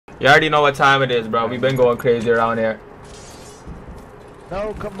You already know what time it is, bro. We've been going crazy around here.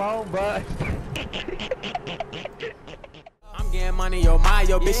 No, come on, bud. Getting money, yo,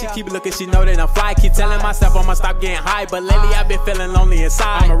 bitch, she keep looking, she know that I'm fly. Keep telling myself I'ma stop getting high, but lately I've been feeling lonely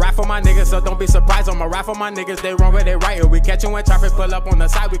inside. I'ma rap for my niggas, so don't be surprised. I'ma rap for my niggas, they wrong, but they right. If we catch you when traffic pull up on the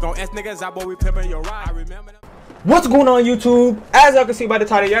side, we gon' S niggas out, boy, we pimpin' your ride. I remember them. What's going on, YouTube? As y'all can see by the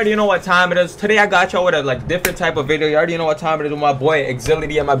title, you already know what time it is. Today I got y'all with a different type of video. You already know what time it is with my boy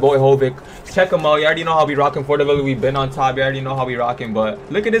Exility and my boy Hulvc. Check them out. You already know how we rocking FORTAVELLI. We've been on top. You already know how we rocking. But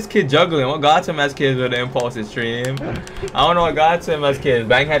look at this kid juggling. What got him as kids with the impulsive stream? I don't know what got him as kids.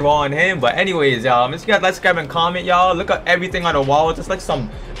 Bang head wall on him. But anyways, y'all, let's subscribe and comment, y'all. Look at everything on the wall. It's just like some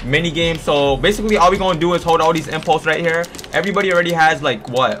mini game. So basically all we gonna do is hold all these impulses right here. Everybody already has like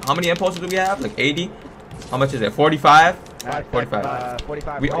what? How many impulses do we have? Like 80? How much is it? 45? 45.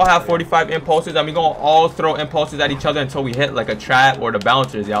 45. We all have 45 impulses, and we gonna all throw impulses at each other until we hit like a trap or the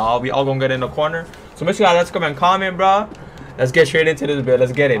bouncers, y'all. We all gonna get in the corner. So make sure y'all let's come and comment, bro. Let's get straight into this bit.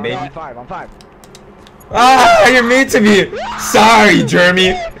 Let's get it, baby. I'm 5. I'm 5. Ah, you're mean to me. Sorry,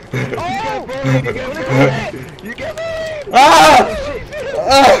 Jeremy. You get me.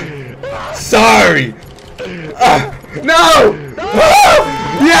 Sorry. No.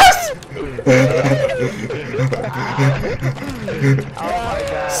 Yes.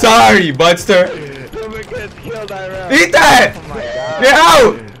 Sorry, Budster. Eat that! You're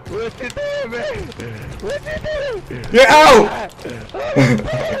out! You're out!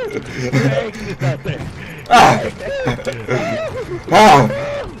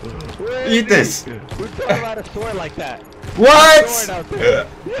 Eat this! What?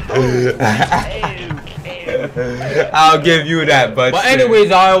 I'll give you that, but anyways,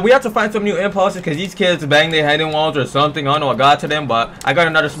 we have to find some new impulses because these kids bang their head in walls or something. I don't know what got to them, but I got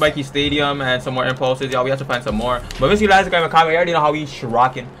another spiky stadium and some more impulses, y'all. We have to find some more. But make sure you guys guys comment. You already know how we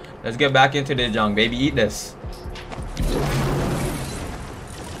rocking. Let's get back into this junk, baby. Eat this.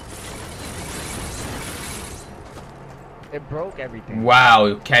 It broke everything.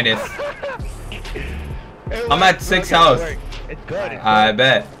 Wow, Kenneth. I'm at 6 health. It's good. I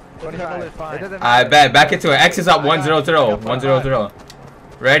bet. I bet. Back into it. X is up 1-0-0. 1-0-0.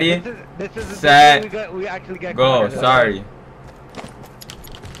 Ready? Set. Go. Sorry.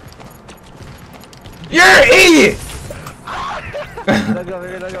 You're an idiot! I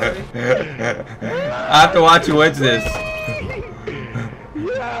have to watch you watch this.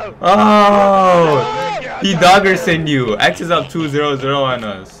 Oh! He doggersoned you. X is up 2-0-0 on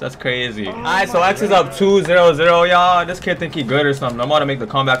us. That's crazy. Alright, so X is up 2-0-0, y'all. This kid think he good or something. I'm about to make the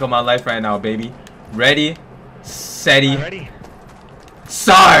comeback of my life right now, baby. Ready? Steady.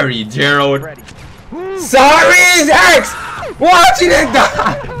 Sorry, Gerald. Sorry, X! Watch it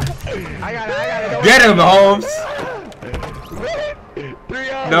die! Get him, Holmes.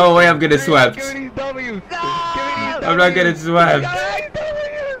 No way I'm getting swept. I'm not getting swept.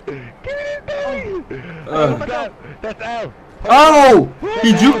 That's L. Oh!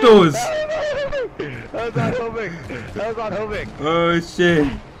 He juked those! That was on Hulvc. Oh shit.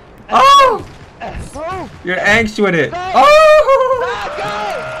 Oh! You're anxious with it. Oh!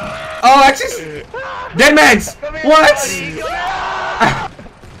 Oh, I just... Dead man's! What?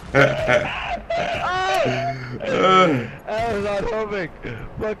 That was on Hulvc.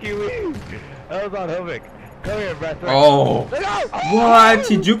 Fuck you, that was on Hulvc. Come here, Brett. Oh. What?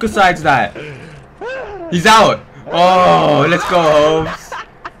 He juke asides that. He's out. Oh, let's go, Holmes.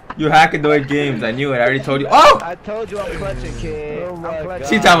 You hacking DOIN games. I knew it. I already told you. Oh! I told you I'm clutching, kid. I'm clutching.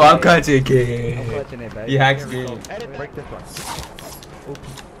 She talking about I'm clutching, kid. I'm clutching it, baby. He hacks games. Break this one.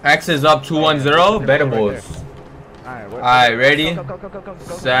 X is up 2-1-0. Better balls. Alright, ready?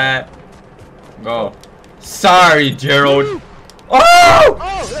 Set. Go. Sorry, Gerald. Oh!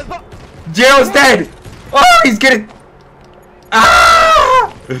 Gerald's dead. Oh, he's getting.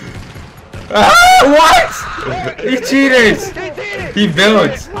 Ah! Ah! What? He cheated. He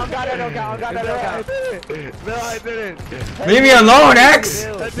built. Leave me alone, X.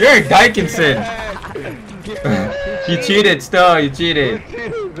 You're a Dickinson. You cheated still. You cheated.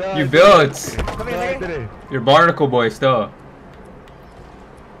 You built. You're barnacle boy still.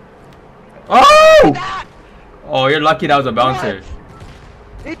 Oh! Oh, you're lucky that was a bouncer.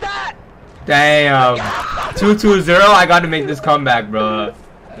 Damn. 2-2-0. I gotta make this comeback, bro.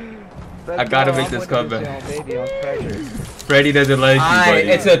 I gotta make this comeback. Freddy doesn't like you, buddy.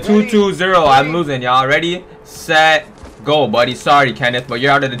 It's a 2-2-0. I'm losing, y'all. Ready? Set. Go, buddy. Sorry, Kenneth, but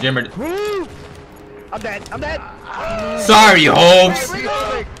you're out of the gym. I'm dead. I'm dead. Sorry, Holmes.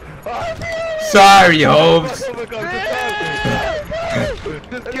 Sorry, Holmes.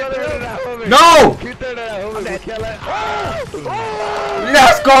 No!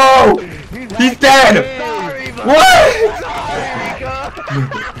 Let's go! He's dead! What?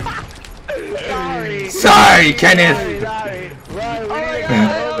 Sorry, Kenneth!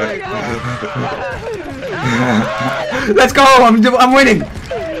 Let's go! I'm winning!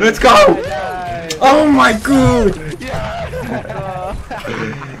 Let's go! Oh my god!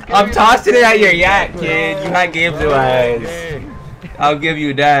 I'm tossing it at your yak, kid. You had games to us. I'll give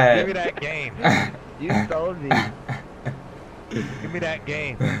you that. Give me that game. You stole me. Give me that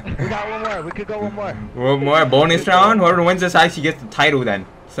game. We got one more. We could go one more. One more bonus round. Whoever wins this actually gets the title. Then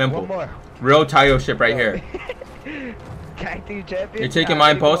simple. One more. Real title ship right here. Tag team champion. You're taking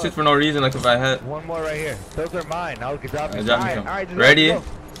my impulses for no reason. Like if I had. One more right here. Those are mine. I'll drop them. Alright, Ready?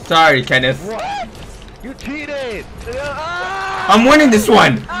 Sorry, Kenneth. What? You cheated. I'm winning this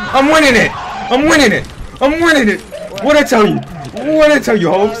one. I'm winning it. I'm winning it. I'm winning it. What I tell you? What I tell you,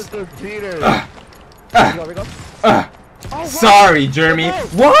 Hulvc? Sorry, Jeremy.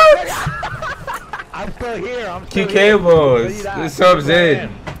 What? I'm still here. I'm still Q here. cables. This subs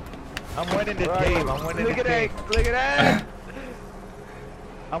in. I'm winning this game. I'm winning this game. Look at that.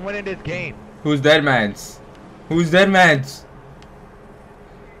 I'm winning this game. Who's dead man's? Who's dead man's?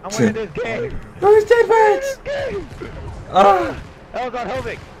 I'm winning this game. Who's dead man's? That was on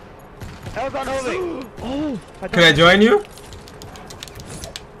Hulvc. That was on Hulvc. Oh, Can I join you?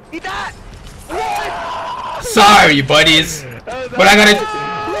 He died. Sorry, buddies. But I gotta.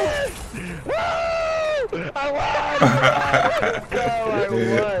 I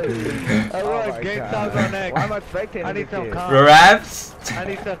won! Game time's on next. Why am I spectating? I need some comp. Raps? I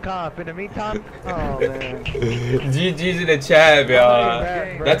need some comp. In the meantime, Oh man. GG's in the chat, y'all.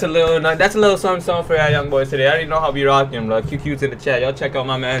 That's a little something for y'all young boys today. I already know how we rocking, bro. QQ's in the chat. Y'all check out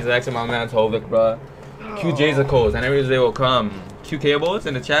my man's X and my man's Hulvc, bro. QJ's a codes, and every day will come. Q cables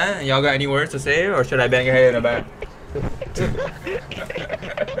in the chat. And y'all got any words to say, or should I bang your head in the back?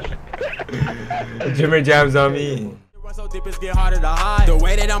 Jimmer jams on me. So deep it's get harder to hide. The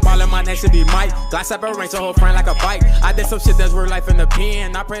way that I'm ballin', my next should be Mike. Glass separates a whole friend like a bike. I did some shit that's worth life in the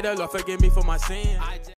pen. I pray the Lord forgive me for my sin.